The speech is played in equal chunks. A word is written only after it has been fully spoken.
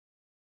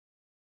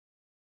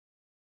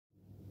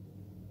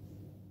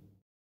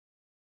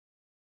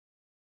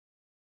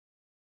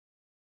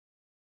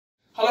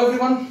Hello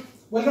everyone,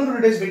 welcome to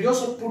today's video.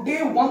 So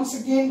today once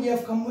again we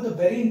have come with a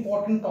very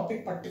important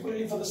topic,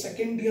 particularly for the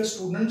second year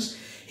students,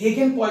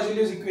 HAGEN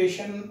Poiseuille's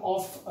equation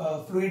of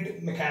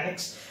fluid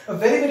mechanics. A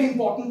very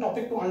important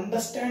topic to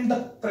understand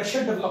the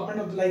pressure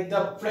development of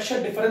the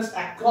pressure difference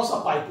across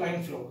a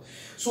pipeline flow.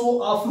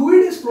 So a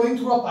fluid is flowing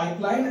through a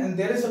pipeline and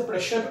there is a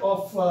pressure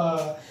of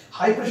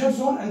high pressure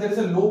zone and there is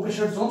a low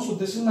pressure zone. So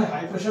this is my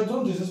high pressure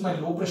zone, this is my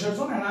low pressure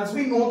zone, and as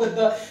we know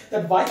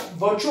that by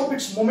virtue of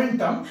its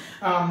momentum,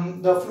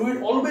 the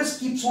fluid always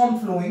keeps on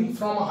flowing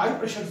from a high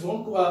pressure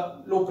zone to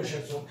a low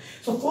pressure zone.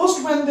 So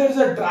first, when there is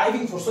a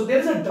driving force, so there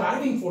is a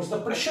driving force, the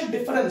pressure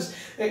difference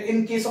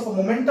in case of a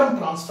momentum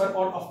transfer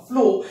or a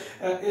flow,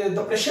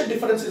 the pressure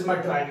difference is my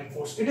driving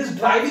force. It is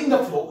driving the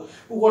flow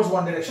towards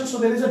one direction. So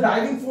there is a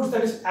driving force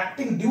that is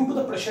acting due to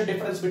the pressure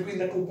difference between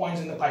the 2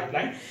 points in the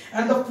pipeline,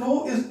 and the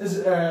flow is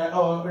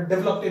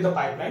developed in the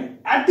pipeline.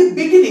 At the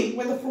beginning,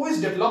 when the flow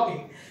is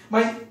developing,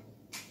 my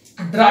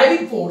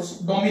driving force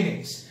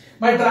dominates.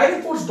 My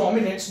driving force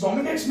dominates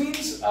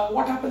means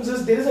what happens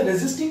is there is a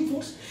resisting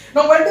force.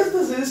 Now where does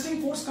this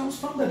resisting force comes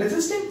from? The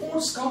resisting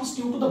force comes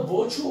due to the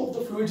virtue of the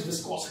fluid's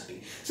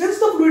viscosity. Since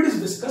the fluid is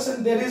viscous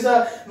and there is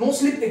a no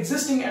slip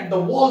existing at the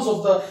walls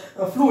of the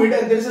fluid,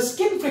 and there is a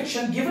skin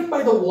friction given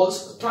by the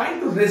walls trying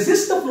to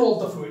resist the flow of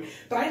the fluid.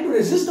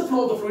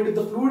 If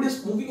the fluid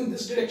is moving in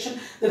this direction,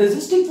 the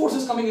resisting force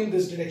is coming in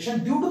this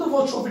direction due to the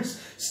virtue of its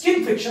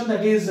skin friction,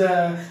 that is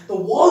the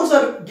walls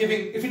are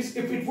giving. If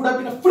it would have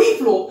been a free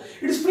flow,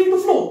 it is free to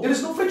flow. There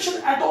is no friction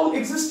at all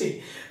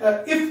existing.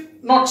 If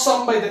not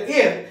some by the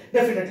air,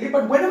 definitely,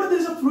 but whenever there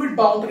is a fluid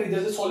boundary,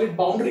 there is a solid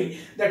boundary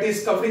that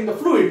is covering the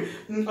fluid,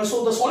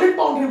 so the solid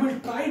boundary will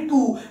try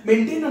to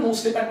maintain a no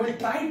slip and will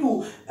try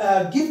to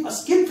give a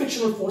skin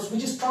frictional force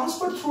which is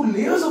transferred through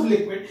layers of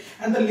liquid,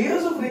 and the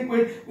layers of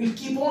liquid will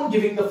keep on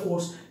giving the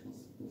force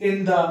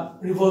in the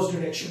reverse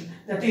direction,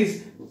 that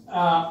is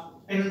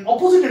in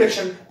opposite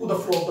direction to the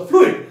flow of the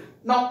fluid.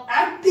 Now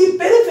at the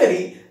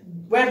periphery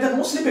where the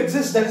no slip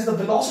exists, that is the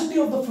velocity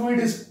of the fluid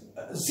is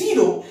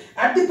zero.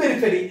 At the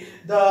periphery,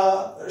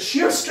 the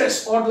shear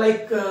stress or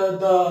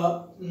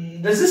the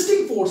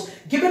resisting force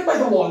given by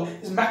the wall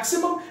is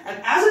maximum,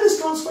 and as it is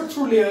transferred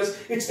through layers,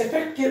 its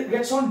effect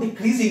gets on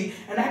decreasing,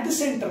 and at the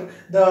center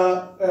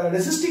the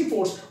resisting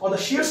force or the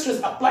shear stress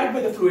applied by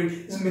the fluid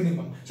is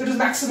minimum. So it is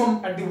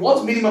maximum at the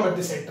walls, minimum at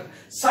the center.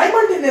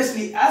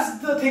 Simultaneously,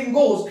 as the thing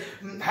goes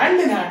hand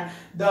in hand,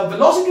 the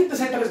velocity at the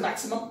center is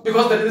maximum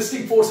because the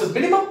resisting force is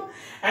minimum,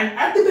 and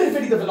at the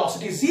periphery the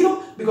velocity is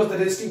zero because the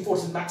resisting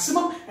force is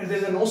maximum and there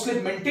is a no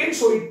slip maintained,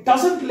 so it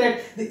doesn't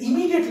let the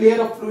immediate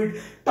layer of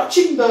fluid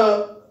touching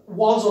the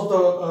walls of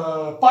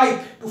the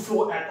pipe to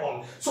flow at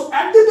all. So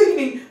at the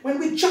beginning, when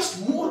we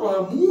just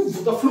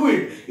move the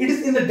fluid, it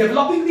is in the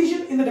developing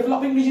region. In the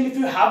developing region, if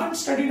you haven't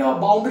studied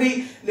our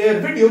boundary layer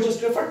video,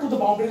 just refer to the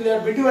boundary layer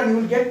video and you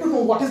will get to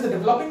know what is the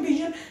developing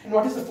region and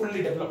what is the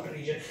fully developed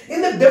region.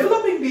 In the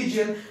developing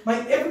region, my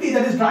FD,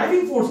 that is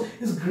driving force,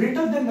 is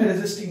greater than my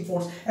resisting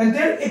force, and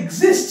there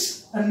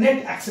exists a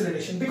net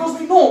acceleration, because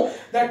we know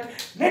that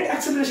net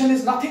acceleration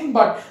is nothing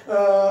but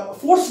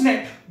force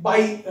net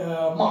by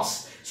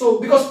mass. So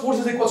because force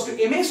is equals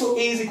to ma, so A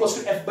is equals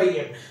to F by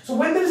m. So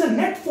when there is a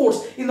net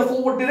force in the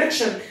forward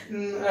direction,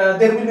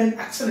 there will be an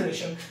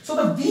acceleration. So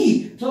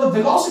the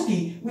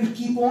velocity will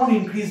keep on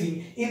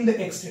increasing in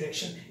the x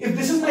direction. If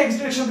this is my x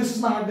direction, this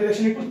is my y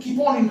direction, it will keep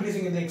on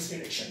increasing in the x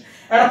direction.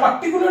 At a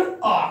particular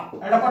r,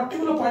 at a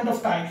particular point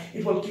of time,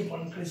 it will keep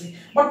on increasing.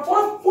 But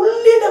for a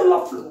fully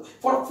developed flow,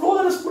 for a flow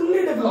that is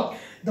fully developed,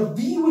 the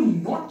v will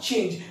not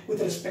change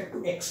with respect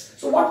to x.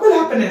 So what will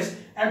happen is,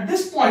 at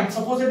this point,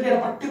 supposedly at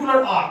a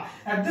particular r,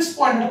 at this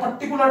point at a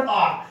particular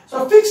r,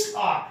 so a fixed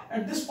r,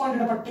 at this point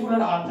at a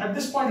particular r, at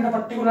this point at a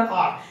particular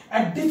r,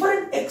 at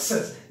different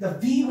x's, the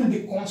v will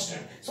be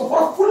constant. So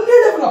for a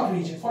fully developed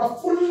region,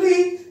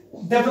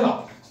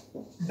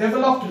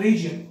 developed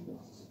region,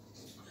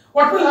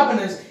 what will happen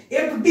is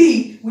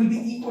Fd will be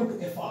equal to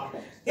Fr.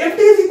 Fd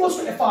is equals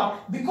to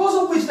Fr,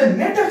 because of which the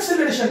net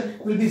acceleration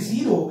will be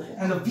zero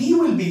and the v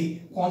will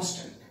be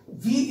constant.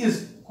 V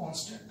is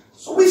constant.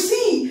 So we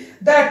see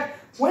that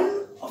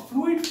when a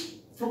fluid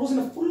flows in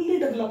a fully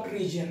developed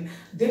region,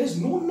 there is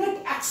no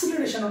net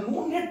acceleration or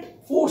no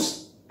net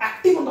force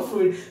acting on the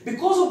fluid,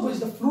 because of which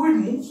the fluid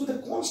moves with a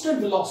constant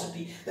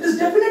velocity. There is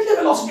definitely a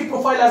velocity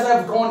profile as I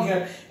have drawn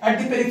here. At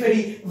the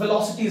periphery,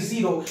 velocity is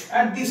zero.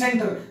 At the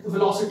center, the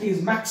velocity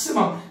is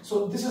maximum.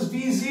 So this is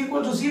v is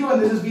equal to 0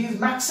 and this is v is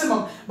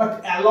maximum.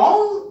 But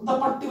along the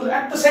particular,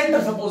 at the center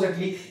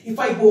supposedly, if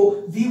I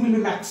go, v will be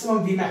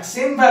maximum, v max.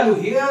 Same value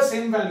here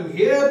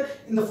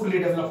in the fully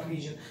developed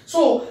region.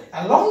 So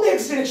along the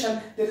x direction,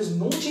 there is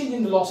no change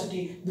in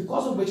velocity,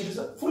 because of which it is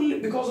a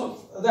fully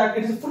developed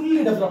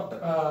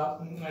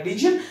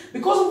region.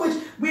 because of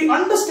which we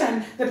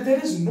understand that there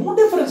is no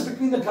difference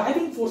between the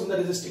driving force and the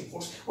resisting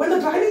force. When the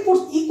driving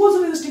force equals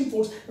the resisting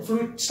force, the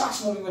fluid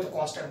starts moving with a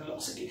constant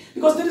velocity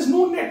because there is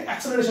no net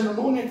acceleration or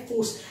no net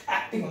force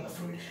acting on the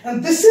fluid.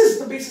 And this is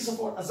the basis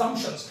of our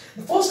assumptions.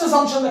 The first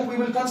assumption that we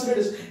will consider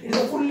is it is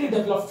a fully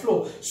developed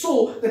flow.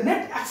 So the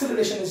net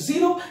acceleration is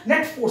 0,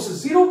 net force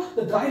is 0,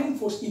 the driving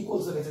force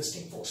equals the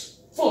resisting force.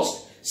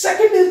 First.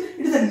 Second is,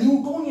 it is a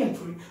Newtonian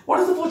fluid.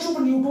 What is the virtue of a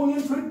Newtonian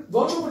fluid?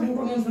 Virtue of a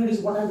Newtonian fluid is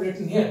what I have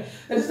written here.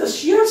 That is, the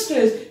shear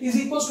stress is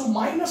equals to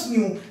minus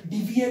mu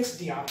dvx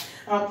dr.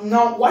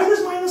 Now, why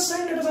this minus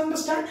sign? Let us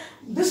understand.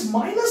 This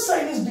minus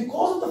sign is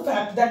because of the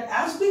fact that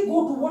as we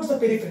go towards the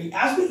periphery,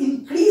 as we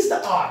increase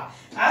the r,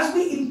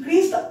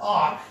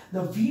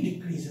 the v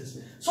decreases.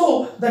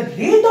 So, the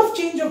rate of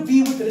change of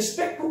v with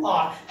respect to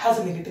r has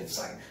a negative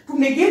sign. To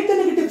negate the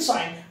negative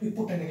sign, we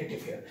put a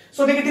negative here.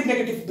 So,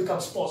 negative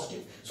becomes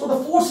positive. So,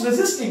 the force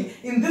resisting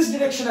in this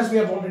direction, as we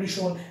have already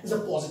shown, is a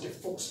positive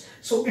force.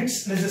 So,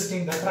 it's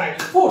resisting the driving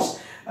force.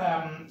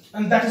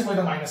 And that is why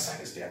the minus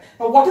sign is there.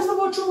 Now, what is the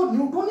virtue of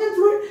Newtonian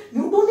fluid?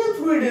 Newtonian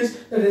fluid is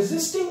the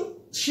resisting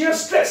shear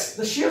stress.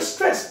 The shear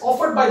stress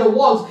offered by the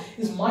walls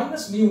is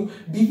minus mu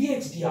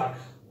dvx dr.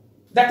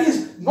 That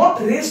is not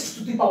raised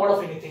to the power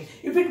of anything.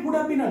 If it would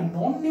have been a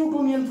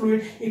non-Newtonian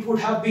fluid, it would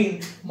have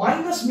been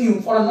minus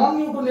mu, for a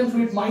non-Newtonian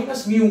fluid,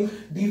 minus mu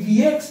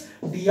dvx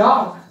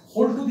dr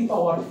whole to the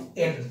power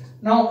n.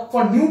 Now,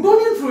 for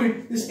Newtonian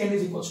fluid, this n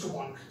is equals to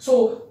 1.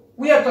 So,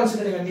 we are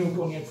considering a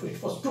Newtonian fluid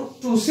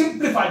to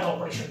simplify the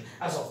operation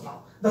as of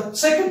now. The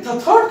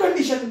third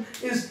condition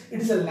is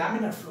it is a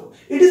laminar flow.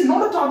 It is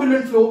not a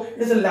turbulent flow,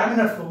 it is a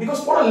laminar flow,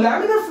 because for a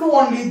laminar flow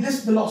only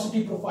this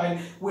velocity profile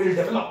will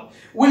develop.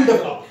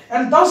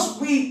 And thus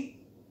we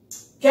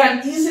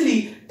can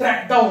easily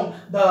track down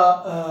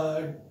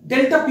the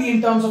delta P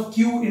in terms of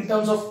Q, in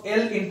terms of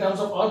L, in terms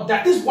of R.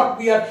 That is what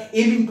we are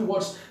aiming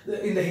towards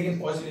in the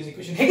HAGEN-Poiseuille's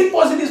equation.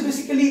 HAGEN-Poiseuille is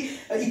basically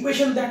an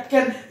equation that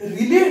can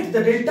relate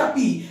the delta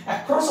P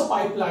across a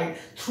pipeline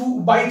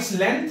by its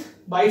length,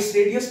 by its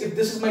radius. If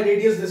this is my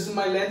radius, this is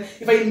my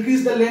length. If I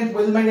increase the length,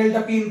 will my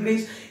delta P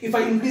increase? If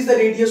I increase the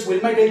radius,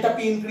 will my delta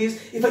P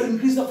increase? If I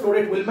increase the flow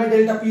rate, will my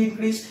delta P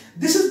increase?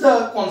 This is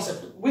the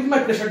concept. Will my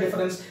pressure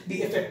difference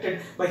be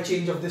affected by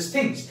change of these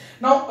things?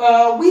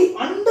 Now, we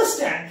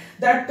understand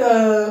that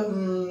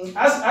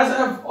as I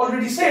have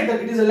already said,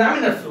 that it is a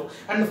laminar flow.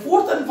 And the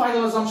fourth and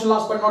final assumption,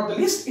 last but not the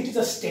least, it is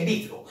a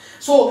steady flow.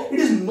 So, it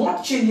is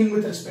not changing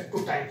with respect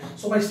to time.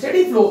 So, my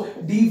steady flow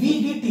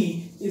dv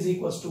dt is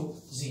equals to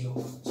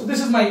 0. So, this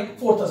is my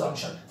fourth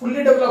assumption.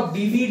 Fully developed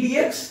dv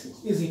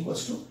dx is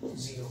equals to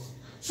 0.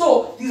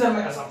 So, these are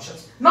my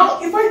assumptions. Now,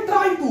 if I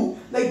try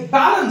to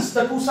balance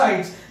the two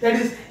sides, that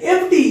is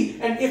FD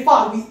and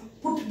FR, we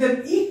put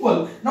them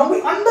equal. Now,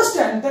 we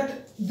understand that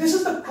this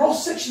is the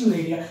cross-sectional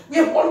area. We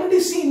have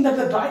already seen that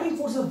the driving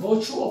force is a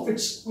virtue of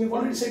its, we have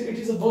already said it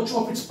is a virtue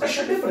of its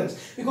pressure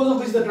difference, because of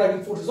which the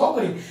driving force is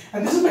occurring.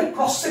 And this is my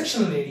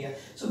cross-sectional area.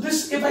 So,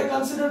 this, if I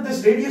consider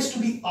this radius to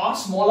be r,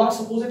 small r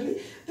supposedly,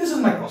 this is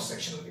my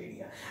cross-sectional area.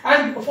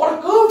 And for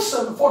a curved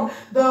surface, for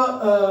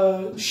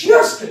the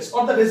shear stress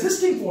or the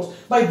resisting force,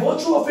 by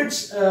virtue of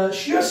its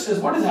shear stress,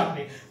 what is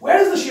happening? Where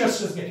is the shear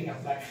stress getting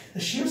applied? The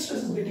shear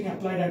stress is getting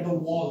applied at the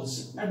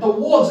walls, at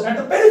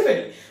the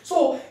periphery.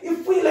 So,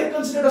 if we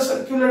consider a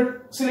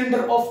circular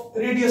cylinder of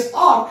radius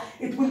r,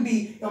 it will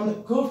be on the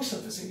curved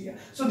surface area.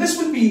 So, this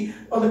will be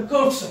on the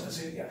curved surface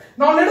area.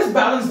 Now, let us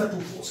balance the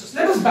two forces.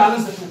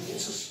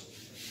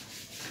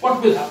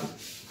 What will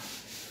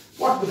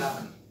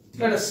happen?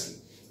 Let us see.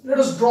 Let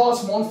us draw a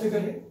small figure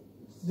here.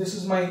 This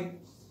is my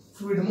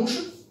fluid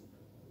motion.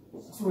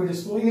 Fluid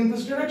is flowing in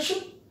this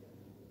direction.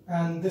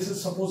 And this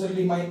is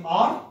supposedly my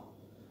R.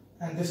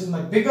 And this is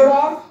my bigger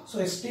R. So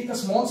I take a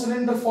small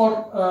cylinder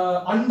for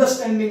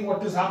understanding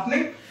what is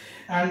happening.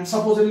 And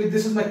supposedly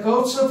this is my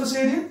curved surface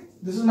area.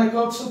 And this is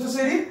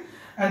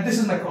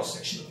my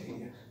cross-sectional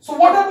area. So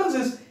what happens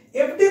is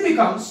FD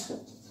becomes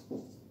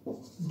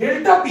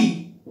delta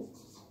P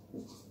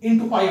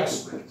into pi r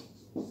squared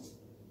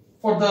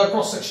for the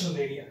cross-sectional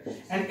area,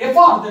 and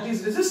Fr, that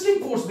is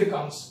resisting force,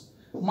 becomes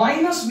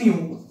minus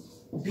mu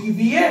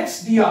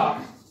dvx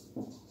dr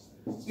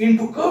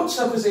into curved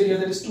surface area,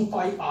 that is 2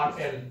 pi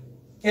rl,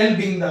 L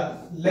being the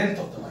length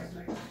of the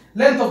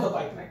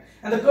pipeline,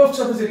 and the curved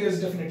surface area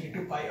is definitely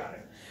 2 pi rl.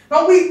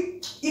 Now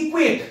we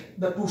equate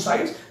the two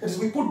sides, that is,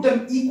 we put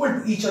them equal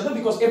to each other,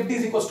 because Fd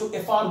is equals to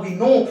Fr. We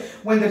know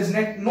when there is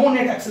no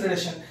net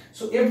acceleration.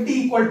 So Fd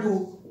equal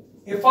to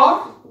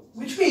Fr,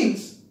 which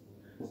means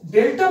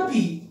delta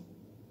P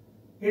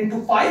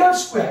into pi r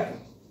square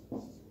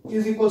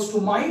is equals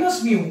to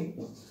minus mu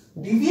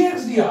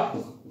dvx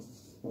dr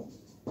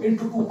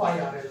into 2 pi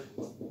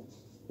rl.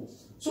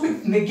 So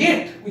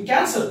we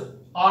cancel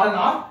r and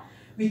r,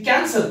 we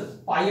cancel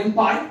pi and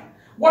pi.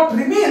 What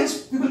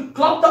remains, we will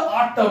club the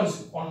r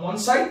terms on one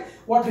side.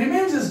 What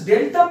remains is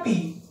delta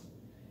P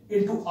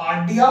into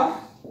r dr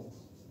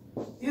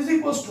is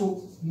equals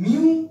to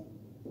mu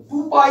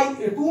 2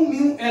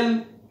 mu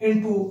L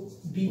into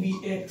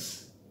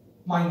dvx,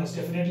 minus,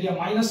 definitely a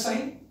minus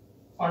sign,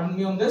 pardon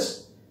me on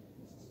this,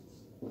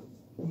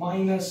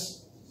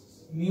 minus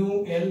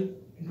mu L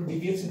into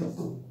dvx into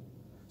 2.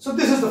 So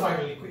this is the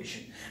final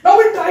equation. Now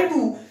we try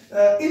to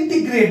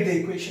integrate the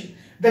equation.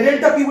 The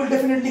delta P will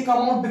definitely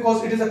come out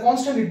because it is a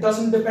constant, it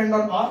doesn't depend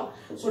on R.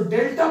 So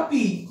delta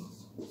P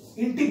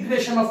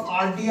integration of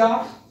R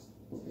dr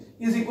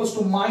is equals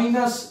to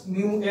minus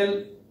mu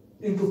L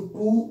into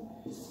 2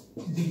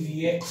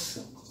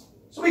 dvx.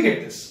 So we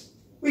get this.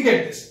 We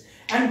get this.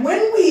 And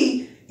when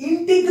we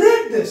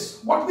integrate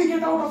this, what we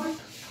get out of it?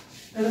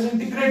 Let us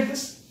integrate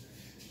this.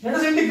 Let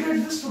us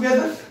integrate this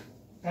together.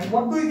 And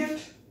what do we get?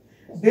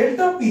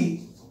 Delta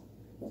P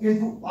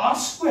into R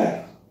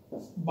square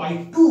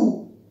by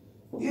 2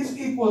 is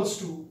equals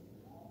to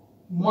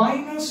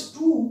minus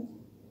 2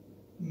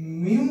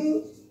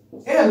 mu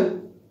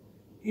L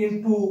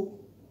into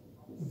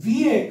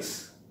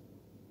Vx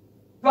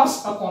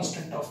plus a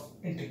constant of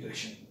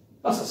integration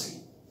plus a C.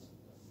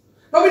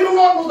 Now we do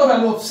not know the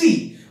value of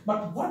C,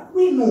 but what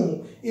we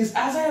know is,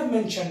 as I have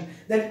mentioned,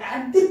 that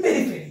at the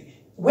periphery,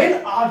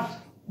 when R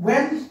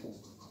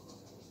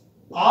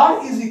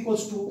is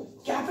equals to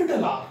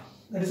capital R,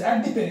 that is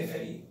at the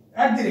periphery,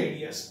 at the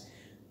radius,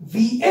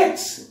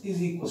 Vx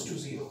is equals to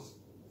 0.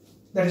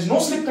 There is no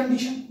slip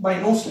condition. By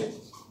no slip,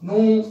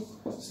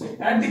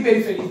 at the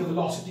periphery the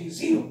velocity is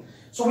 0.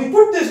 So we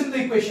put this in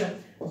the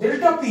equation,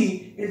 delta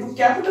P into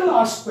capital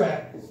R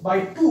square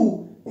by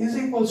 2 is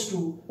equals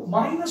to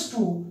minus 2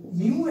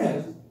 mu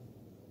L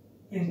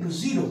into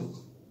 0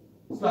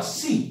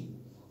 plus C.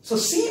 So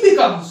C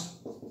becomes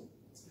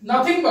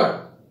nothing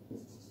but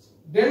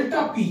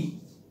delta P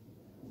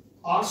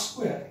R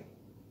square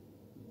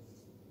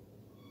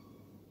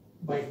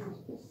by 2.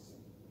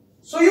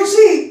 So you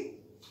see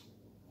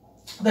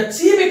that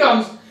C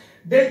becomes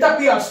delta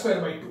P R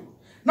square by 2.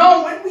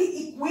 Now when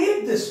we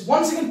equate this,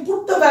 once again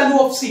put the value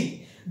of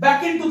C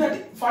back into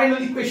that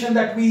final equation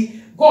that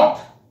we got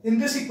in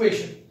this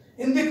equation.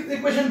 In the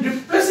equation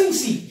replacing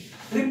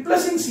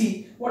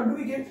C, what do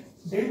we get?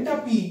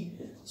 Delta P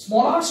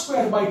small r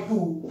square by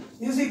 2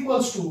 is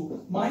equals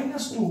to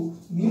minus 2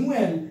 mu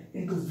L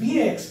into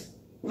Vx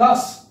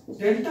plus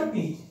delta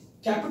P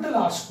capital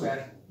R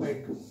square by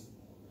 2.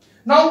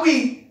 Now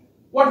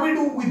what we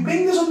do, we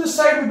bring this on this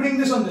side, we bring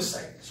this on this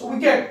side. So we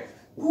get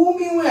 2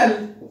 mu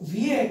L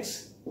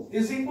Vx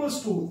is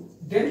equals to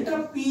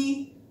delta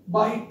P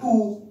by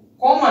 2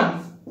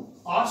 common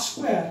R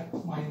square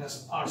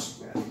minus R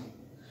square.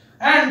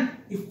 And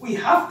if we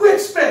have to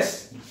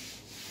express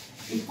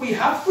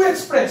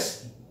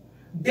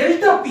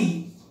delta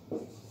P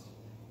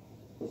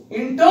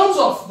in terms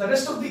of the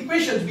rest of the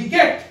equations, we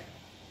get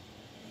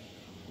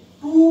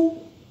 2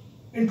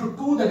 into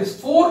 2, that is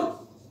 4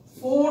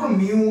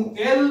 mu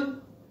L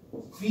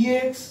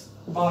Vx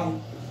by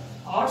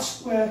R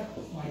square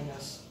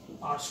minus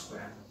R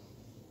square.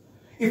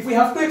 If we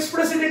have to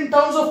express it in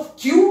terms of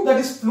Q, that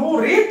is flow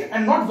rate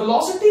and not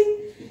velocity,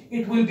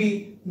 it will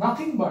be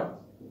nothing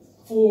but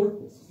 4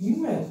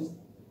 mu L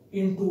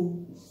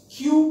into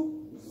Q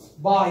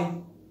by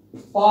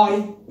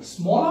pi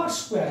small r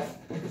square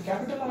into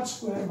capital R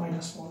square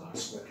minus small r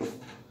square.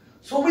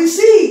 So we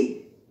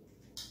see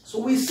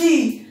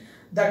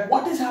that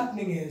what is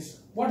happening is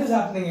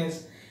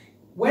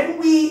when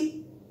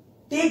we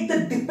take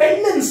the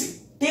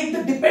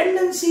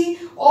dependency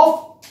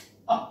of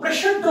a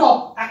pressure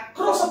drop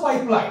across a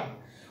pipeline.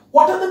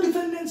 What are the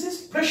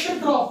dependencies? Pressure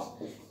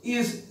drop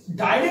is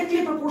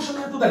directly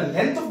proportional to the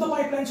length of the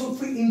pipeline. So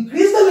if we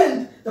increase the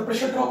length, the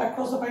pressure drop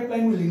across the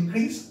pipeline will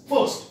increase.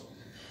 First,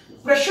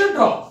 pressure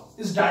drop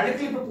is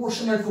directly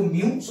proportional to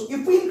mu. So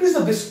if we increase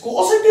the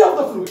viscosity of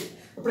the fluid,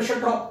 the pressure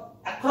drop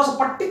across a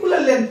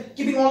particular length,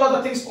 keeping all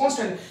other things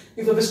constant,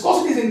 if the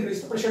viscosity is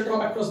increased, the pressure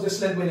drop across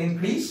this length will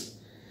increase.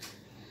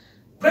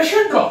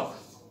 Pressure drop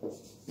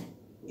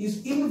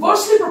is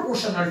inversely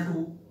proportional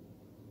to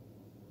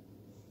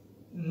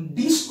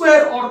d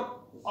square or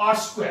r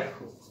square,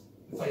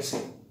 if I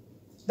say.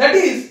 That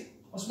is,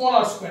 a small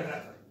r square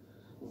rather.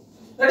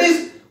 That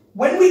is,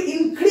 when we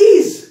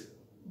increase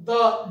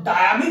the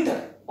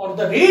diameter or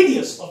the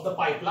radius of the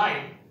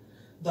pipeline,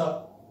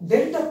 the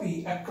delta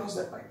P across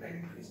that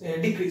pipeline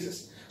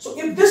decreases. So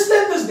if this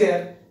length is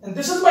there and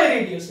this is my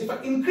radius, if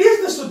I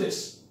increase this to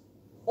this,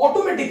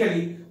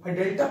 automatically my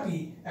delta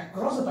P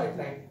across the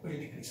pipeline will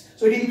decrease.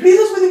 So it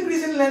increases with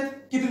increase in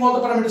length, keeping all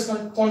the parameters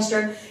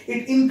constant.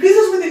 It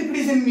increases with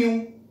increase in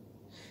mu,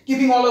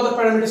 keeping all other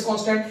parameters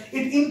constant.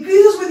 It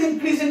increases with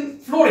increase in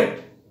flow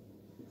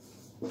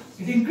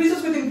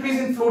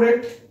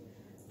rate.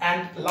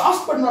 And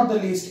last but not the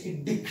least,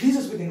 it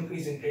decreases with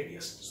increase in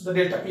radius. So the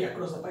delta P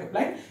across the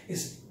pipeline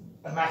is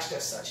matched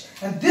as such.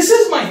 And this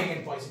is my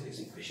HAGEN-Poiseuille's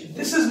equation.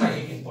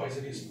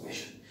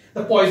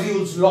 The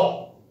Poiseuille's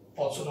law,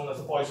 also known as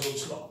the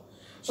Poiseuille's law.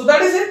 So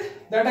that is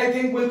it. That I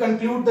think will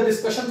conclude the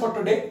discussion for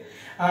today.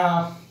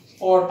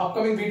 For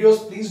upcoming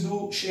videos, please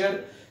do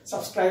share,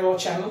 subscribe our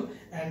channel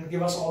and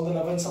give us all the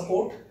love and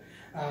support.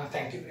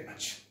 Thank you very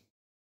much.